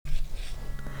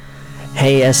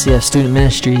Hey SCF Student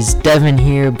Ministries, Devin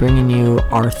here, bringing you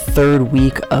our third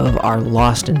week of our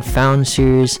Lost and Found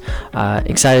series.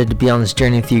 Excited to be on this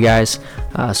journey with you guys,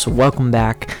 so welcome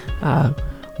back.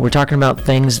 We're talking about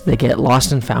things that get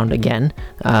lost and found again,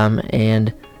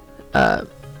 and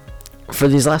for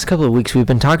these last couple of weeks we've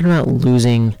been talking about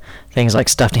losing things like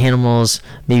stuffed animals,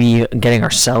 maybe getting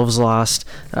ourselves lost.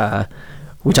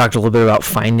 We talked a little bit about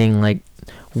finding like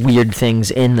weird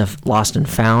things in the lost and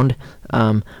found,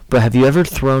 but have you ever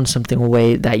thrown something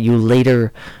away that you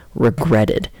later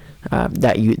regretted,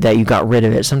 that you got rid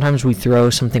of it? Sometimes we throw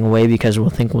something away because we'll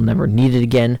think we'll never need it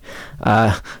again.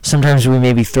 Sometimes we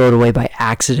maybe throw it away by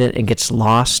accident and gets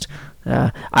lost.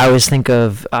 I always think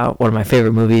of one of my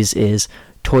favorite movies is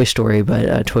Toy Story,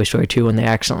 but Toy Story 2, when they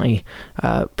accidentally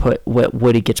put what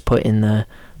Woody gets put in the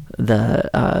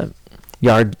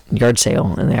yard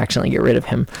sale, and they accidentally get rid of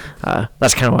him.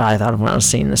 That's kind of what I thought of when I was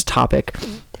seeing this topic.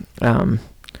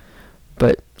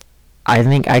 But I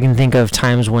think I can think of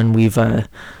times when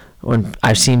when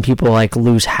I've seen people like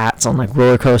lose hats on like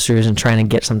roller coasters and trying to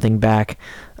get something back.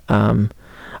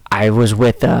 I was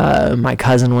with my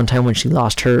cousin one time when she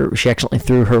accidentally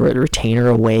threw her retainer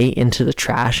away into the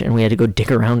trash, and we had to go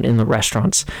dig around in the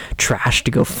restaurant's trash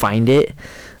to go find it.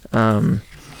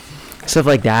 Stuff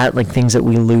like that, like things that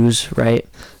we lose, right?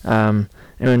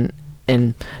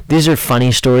 And these are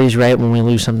funny stories, right? When we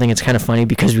lose something, it's kind of funny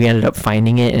because we ended up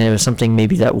finding it and it was something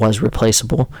maybe that was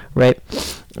replaceable, right?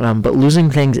 But losing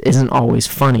things isn't always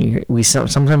funny.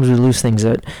 Sometimes we lose things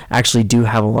that actually do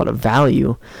have a lot of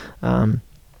value.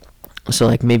 So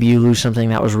like maybe you lose something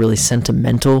that was really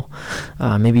sentimental.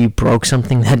 Maybe you broke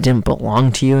something that didn't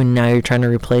belong to you and now you're trying to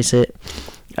replace it.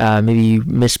 Maybe you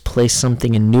misplaced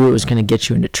something and knew it was going to get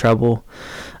you into trouble.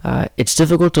 It's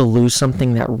difficult to lose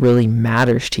something that really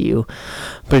matters to you,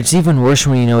 but it's even worse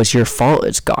when you know it's your fault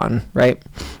it's gone, right?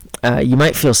 You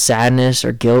might feel sadness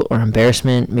or guilt or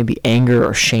embarrassment, maybe anger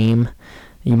or shame.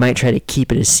 You might try to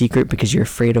keep it a secret because you're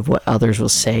afraid of what others will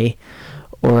say,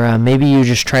 or maybe you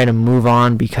just try to move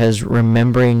on because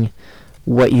remembering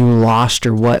what you lost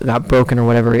or what got broken or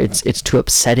whatever, it's too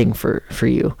upsetting for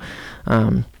you.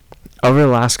 Over the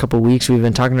last couple of weeks, we've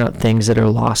been talking about things that are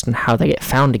lost and how they get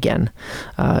found again.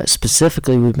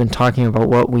 Specifically, we've been talking about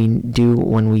what we do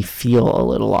when we feel a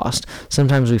little lost.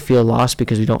 Sometimes we feel lost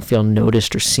because we don't feel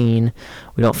noticed or seen,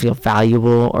 we don't feel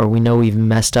valuable, or we know we've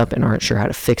messed up and aren't sure how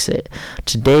to fix it.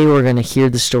 Today, we're going to hear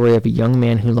the story of a young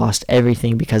man who lost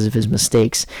everything because of his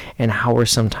mistakes and how we're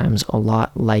sometimes a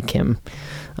lot like him.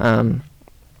 I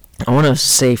want to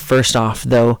say first off,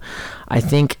 though, I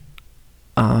think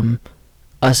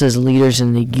us as leaders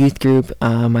in the youth group,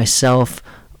 myself,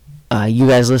 you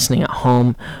guys listening at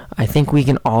home, I think we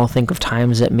can all think of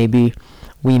times that maybe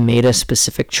we made a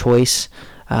specific choice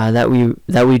that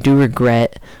we do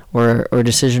regret, or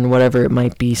decision, whatever it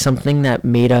might be, something that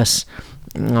made us,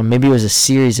 maybe it was a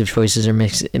series of choices or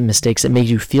mistakes that made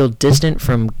you feel distant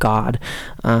from God.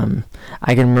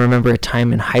 I can remember a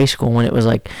time in high school when it was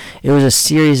a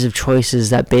series of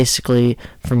choices that basically,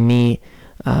 for me,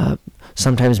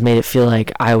 sometimes made it feel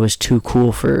like I was too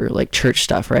cool for like church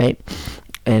stuff, right?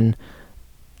 And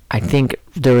I think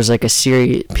there was like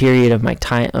a period of my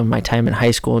time in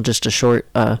high school, just a short,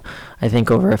 I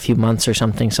think over a few months or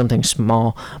something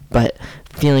small, but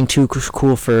feeling too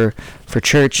cool for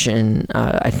church, and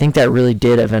I think that really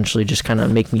did eventually just kind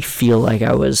of make me feel like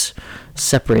I was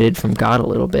separated from God a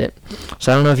little bit.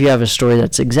 So I don't know if you have a story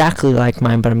that's exactly like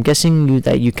mine, but I'm guessing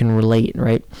that you can relate,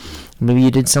 right? Maybe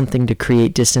you did something to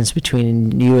create distance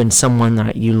between you and someone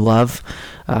that you love.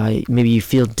 Maybe you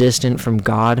feel distant from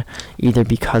God, either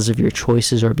because of your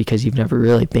choices or because you've never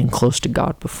really been close to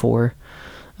God before.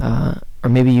 Or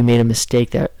maybe you made a mistake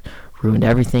that ruined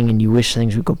everything and you wish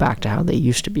things would go back to how they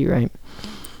used to be, right?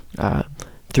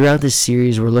 Throughout this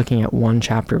series, we're looking at one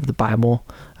chapter of the Bible,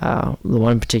 the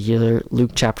one in particular,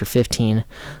 Luke chapter 15.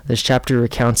 This chapter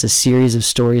recounts a series of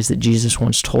stories that Jesus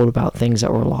once told about things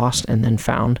that were lost and then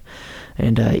found,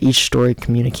 and each story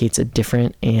communicates a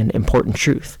different and important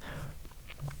truth.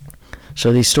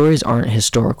 So these stories aren't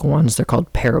historical ones, they're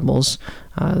called parables.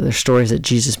 They're stories that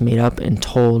Jesus made up and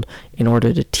told in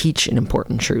order to teach an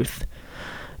important truth.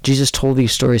 Jesus told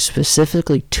these stories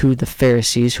specifically to the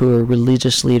Pharisees, who were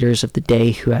religious leaders of the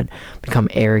day who had become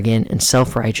arrogant and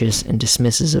self-righteous and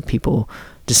dismissive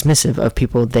of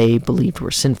people they believed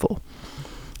were sinful.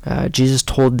 Jesus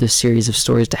told this series of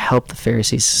stories to help the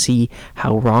Pharisees see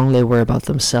how wrong they were about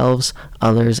themselves,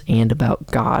 others, and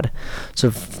about God. So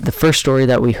the first story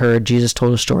that we heard, Jesus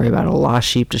told a story about a lost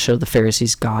sheep to show the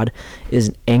Pharisees God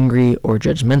isn't angry or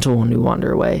judgmental when we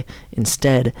wander away.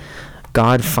 Instead,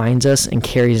 God finds us and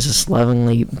carries us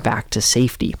lovingly back to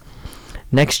safety.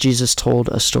 Next, Jesus told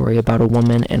a story about a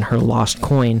woman and her lost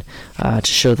coin to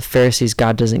show the Pharisees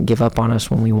God doesn't give up on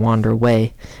us when we wander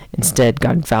away. Instead,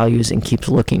 God values and keeps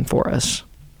looking for us.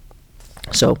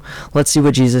 So let's see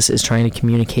what Jesus is trying to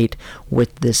communicate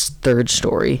with this third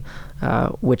story,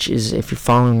 which is, if you're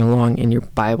following along in your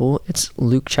Bible, it's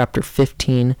Luke chapter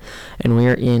 15, and we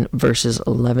are in verses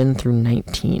 11 through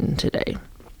 19 today.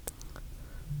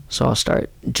 So I'll start.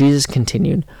 Jesus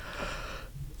continued,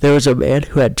 "There was a man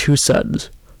who had 2 sons.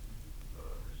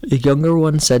 The younger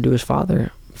one said to his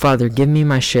father, 'Father, give me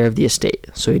my share of the estate.'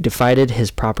 So he divided his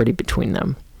property between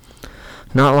them.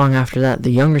 Not long after that,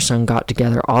 the younger son got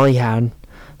together all he had,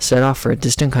 set off for a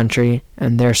distant country,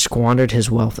 and there squandered his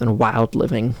wealth in wild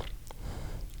living.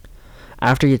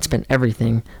 After he had spent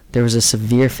everything, there was a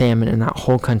severe famine in that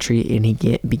whole country, and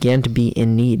he began to be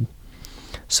in need.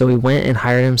 So he went and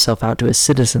hired himself out to a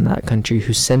citizen of that country,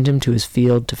 who sent him to his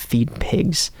field to feed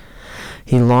pigs.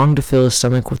 He longed to fill his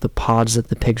stomach with the pods that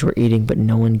the pigs were eating, but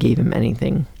no one gave him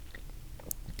anything.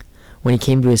 When he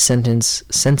came to his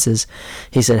senses,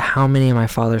 he said, 'How many of my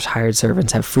father's hired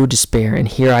servants have food to spare, and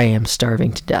here I am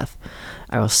starving to death?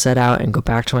 I will set out and go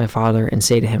back to my father and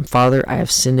say to him, Father, I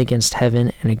have sinned against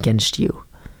heaven and against you.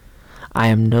 I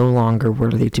am no longer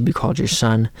worthy to be called your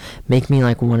son. Make me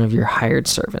like one of your hired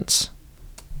servants.'"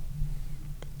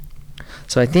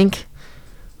 So I think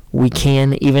we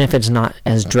can, even if it's not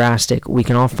as drastic, we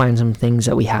can all find some things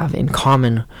that we have in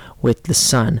common with the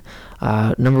son.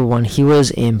 Number one, he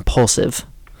was impulsive.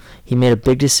 He made a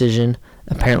big decision,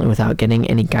 apparently without getting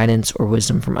any guidance or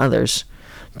wisdom from others.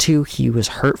 2, he was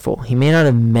hurtful. He may not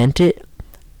have meant it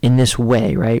in this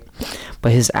way, right?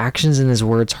 But his actions and his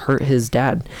words hurt his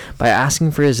dad. By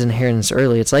asking for his inheritance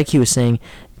early, it's like he was saying,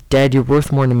 "Dad, you're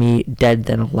worth more to me dead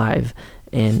than alive.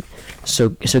 And so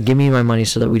give me my money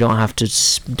so that we don't have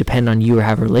to depend on you or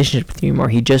have a relationship with you anymore."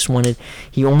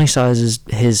 He only saw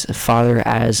his father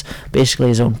as basically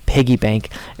his own piggy bank,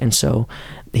 and so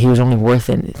he was only worth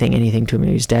anything to him if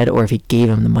he was dead or if he gave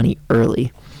him the money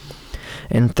early.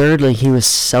 And thirdly, he was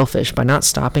selfish. By not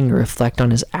stopping to reflect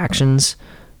on his actions,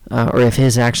 or if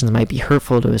his actions might be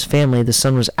hurtful to his family, the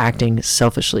son was acting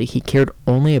selfishly. He cared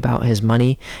only about his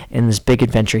money and this big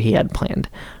adventure he had planned,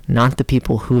 not the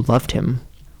people who loved him.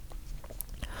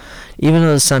 Even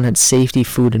though the son had safety,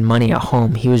 food, and money at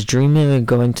home, he was dreaming of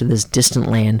going to this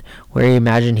distant land where he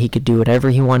imagined he could do whatever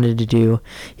he wanted to do.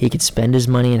 He could spend his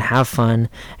money and have fun,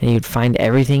 and he would find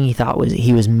everything he thought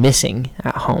he was missing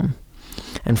at home.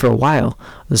 And for a while,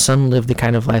 the son lived the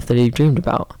kind of life that he dreamed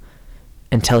about,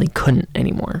 until he couldn't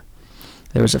anymore.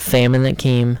 There was a famine that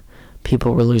came,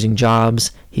 people were losing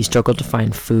jobs, he struggled to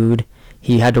find food,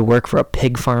 he had to work for a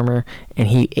pig farmer, and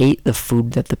he ate the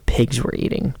food that the pigs were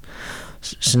eating.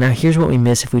 So now here's what we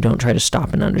miss if we don't try to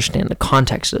stop and understand the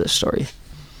context of this story.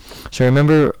 So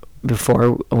remember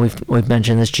before, we've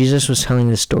mentioned this, Jesus was telling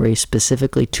this story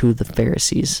specifically to the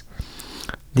Pharisees.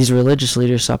 These religious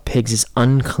leaders saw pigs as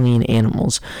unclean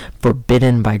animals,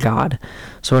 forbidden by God.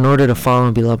 So in order to follow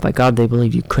and be loved by God, they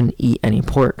believed you couldn't eat any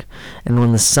pork. And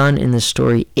when the son in this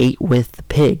story ate with the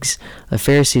pigs, the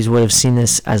Pharisees would have seen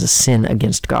this as a sin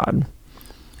against God.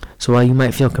 So while you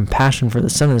might feel compassion for the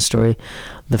son of the story,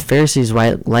 the Pharisees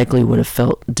likely would have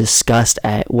felt disgust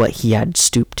at what he had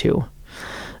stooped to.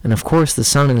 And of course, the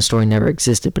son in the story never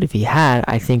existed, but if he had,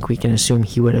 I think we can assume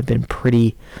he would have been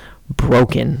pretty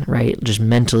broken, right? Just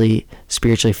mentally,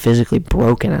 spiritually, physically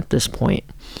broken at this point.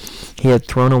 He had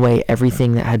thrown away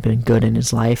everything that had been good in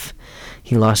his life.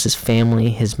 He lost his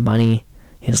family, his money,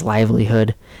 his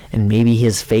livelihood, and maybe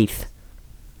his faith.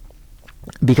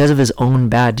 Because of his own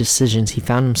bad decisions, he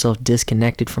found himself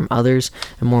disconnected from others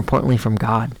and, more importantly, from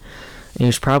God. And he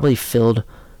was probably filled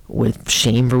with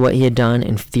shame for what he had done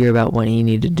and fear about what he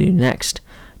needed to do next.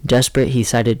 Desperate, he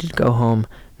decided to go home,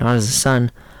 not as a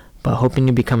son, but hoping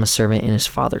to become a servant in his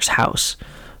father's house.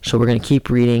 So we're going to keep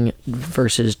reading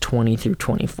verses 20 through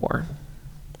 24.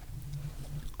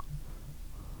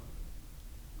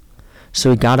 So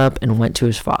he got up and went to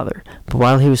his father. But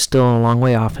while he was still a long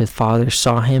way off, his father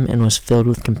saw him and was filled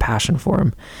with compassion for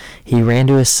him. He ran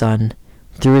to his son,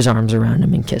 threw his arms around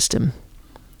him, and kissed him.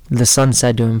 The son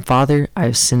said to him, Father, I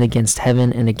have sinned against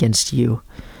heaven and against you.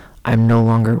 I am no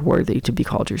longer worthy to be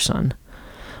called your son.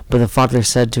 But the father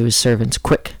said to his servants,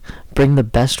 Quick, bring the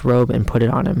best robe and put it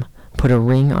on him. Put a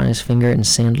ring on his finger and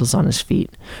sandals on his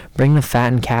feet. Bring the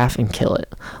fattened calf and kill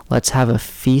it. Let's have a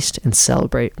feast and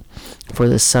celebrate. For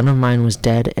this son of mine was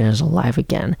dead and is alive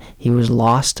again. He was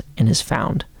lost and is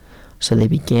found. So they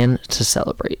began to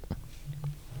celebrate.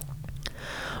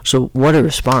 So what a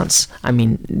response. I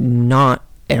mean, not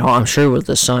at all. I'm sure with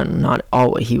the son, not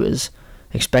all what he was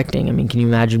expecting. I mean, can you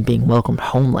imagine being welcomed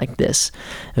home like this?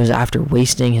 It was after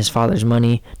wasting his father's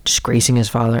money, disgracing his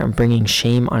father, and bringing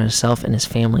shame on himself and his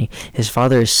family. His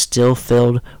father is still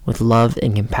filled with love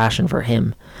and compassion for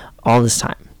him all this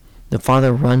time. The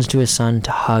father runs to his son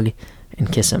to hug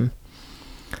and kiss him.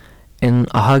 And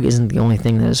a hug isn't the only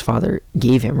thing that his father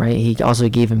gave him, right? He also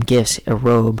gave him gifts, a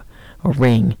robe, a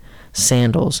ring,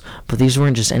 sandals. But these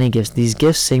weren't just any gifts. These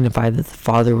gifts signified that the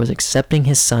father was accepting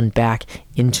his son back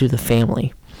into the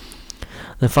family.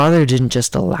 The father didn't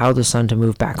just allow the son to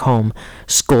move back home,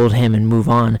 scold him, and move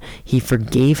on. He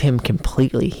forgave him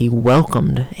completely. He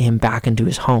welcomed him back into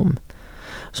his home.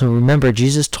 So remember,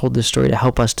 Jesus told this story to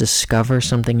help us discover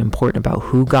something important about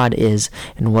who God is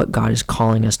and what God is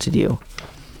calling us to do.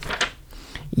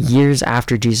 Years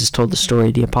after Jesus told the story,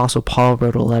 the Apostle Paul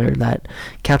wrote a letter that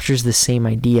captures the same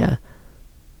idea,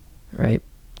 right?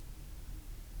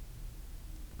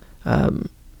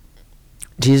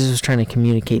 Jesus was trying to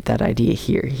communicate that idea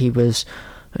here.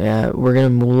 We're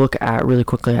going to look at really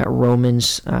quickly at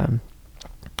Romans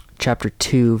chapter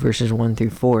 2, verses 1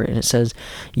 through 4, and it says,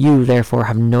 "You, therefore,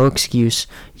 have no excuse,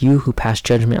 you who pass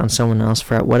judgment on someone else,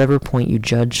 for at whatever point you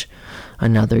judge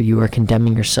another, you are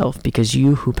condemning yourself, because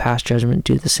you who pass judgment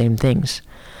do the same things.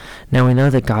 Now we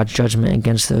know that God's judgment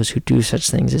against those who do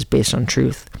such things is based on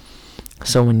truth.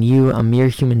 So when you, a mere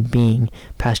human being,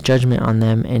 pass judgment on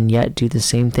them and yet do the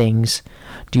same things,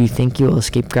 do you think you will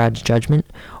escape God's judgment?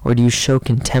 Or do you show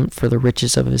contempt for the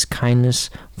riches of his kindness,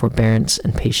 forbearance,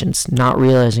 and patience, not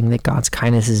realizing that God's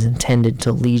kindness is intended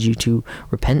to lead you to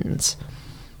repentance?"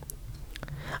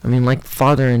 I mean, like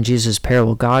Father in Jesus'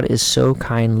 parable, God is so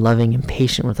kind, loving, and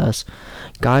patient with us.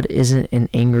 God isn't an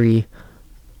angry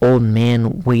old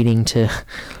man waiting to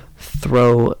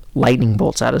throw lightning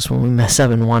bolts at us when we mess up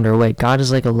and wander away. God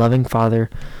is like a loving father,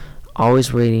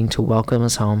 always waiting to welcome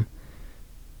us home.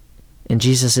 And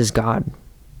Jesus is God,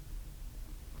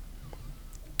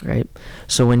 right?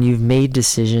 So when you've made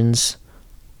decisions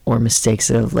or mistakes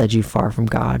that have led you far from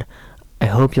God, I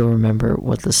hope you'll remember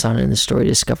what the son in the story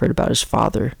discovered about his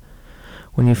father.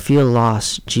 When you feel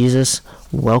lost, Jesus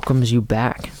welcomes you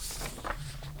back.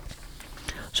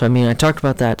 So, I mean, I talked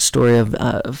about that story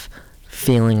of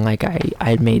feeling like I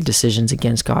had made decisions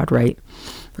against God, right?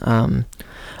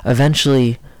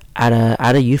 Eventually,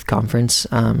 at a youth conference,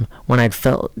 when I'd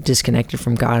felt disconnected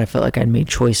from God, I felt like I'd made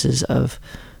choices of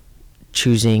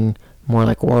choosing more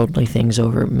like worldly things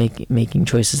over making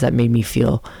choices that made me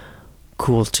feel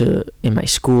cool in my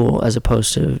school, as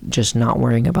opposed to just not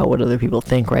worrying about what other people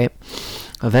think, right?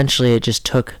 Eventually, it just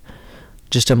took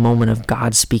a moment of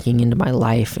God speaking into my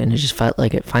life, and it just felt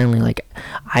like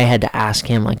I had to ask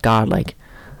him, like, God, like,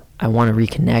 I want to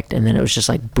reconnect. And then it was just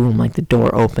like boom, like the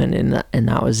door opened, and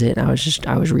that was it. I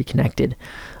was reconnected.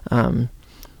 I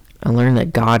learned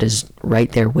that God is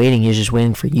right there waiting. He's just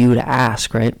waiting for you to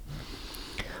ask, right?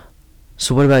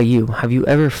 So what about you? Have you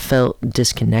ever felt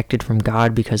disconnected from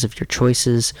God because of your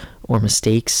choices or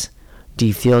mistakes? Do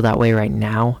you feel that way right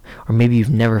now? Or maybe you've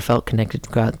never felt connected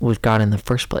with God in the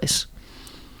first place.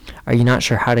 Are you not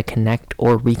sure how to connect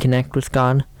or reconnect with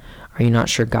God? Are you not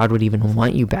sure God would even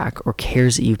want you back or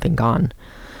cares that you've been gone?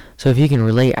 So if you can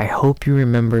relate, I hope you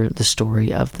remember the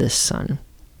story of this son.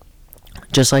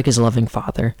 Just like his loving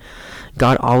father,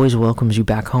 God always welcomes you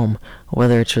back home,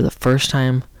 whether it's for the first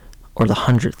time or the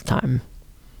 100th time.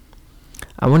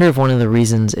 I wonder if one of the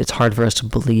reasons it's hard for us to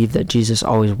believe that Jesus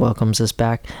always welcomes us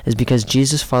back is because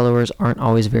Jesus followers aren't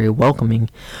always very welcoming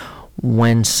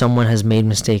when someone has made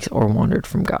mistakes or wandered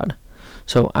from God.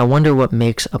 So I wonder what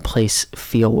makes a place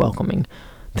feel welcoming.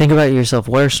 Think about yourself.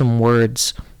 What are some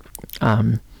words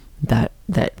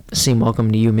that seem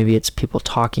welcome to you? Maybe it's people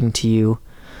talking to you,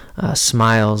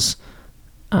 smiles,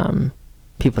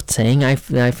 people saying I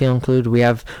feel included. We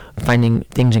have finding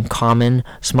things in common,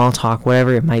 small talk,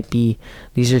 whatever it might be.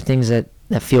 These are things that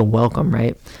feel welcome,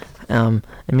 right? I mean,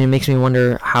 it makes me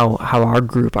wonder how our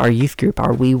group, our youth group,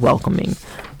 are we welcoming,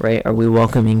 right? Are we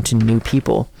welcoming to new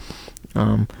people?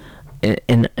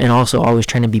 And also always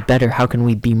trying to be better. How can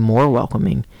we be more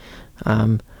welcoming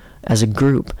as a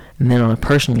group? And then on a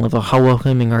personal level, how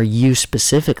welcoming are you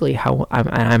specifically?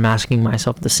 I'm asking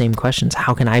myself the same questions.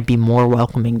 How can I be more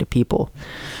welcoming to people?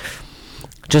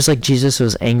 Just like Jesus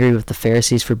was angry with the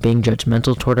Pharisees for being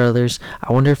judgmental toward others,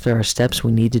 I wonder if there are steps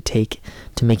we need to take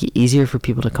to make it easier for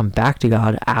people to come back to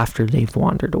God after they've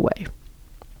wandered away.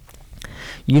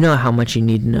 You know how much you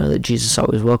need to know that Jesus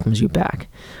always welcomes you back.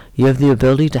 You have the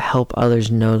ability to help others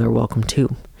know they're welcome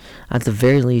too. At the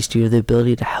very least, you have the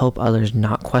ability to help others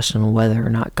not question whether or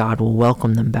not God will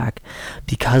welcome them back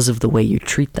because of the way you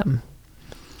treat them.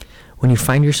 When you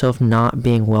find yourself not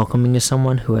being welcoming to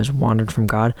someone who has wandered from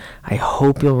God, I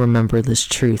hope you'll remember this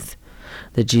truth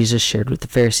that Jesus shared with the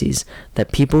Pharisees,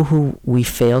 that people who we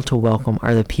fail to welcome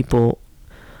are the people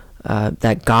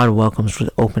that God welcomes with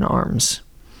open arms.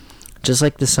 Just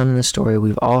like the son in the story,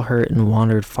 we've all hurt and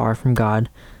wandered far from God,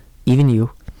 even you,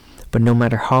 but no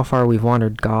matter how far we've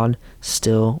wandered, God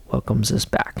still welcomes us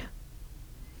back.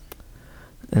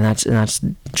 And that's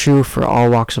true for all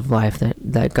walks of life,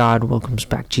 that God welcomes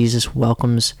back. Jesus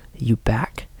welcomes you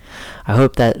back. I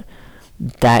hope that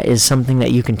is something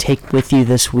that you can take with you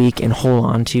this week and hold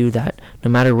on to, that no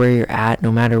matter where you're at,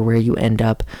 no matter where you end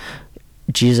up,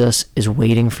 Jesus is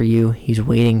waiting for you. He's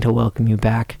waiting to welcome you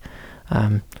back.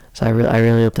 So I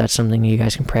really hope that's something you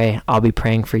guys can pray. I'll be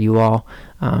praying for you all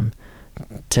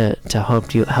to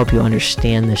help you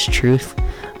understand this truth.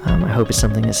 I hope it's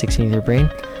something that sticks in your brain.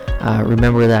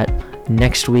 Remember that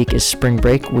next week is spring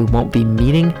break. We won't be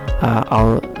meeting. I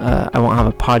won't have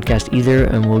a podcast either,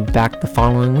 and we'll be back the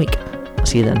following week. I'll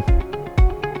see you then.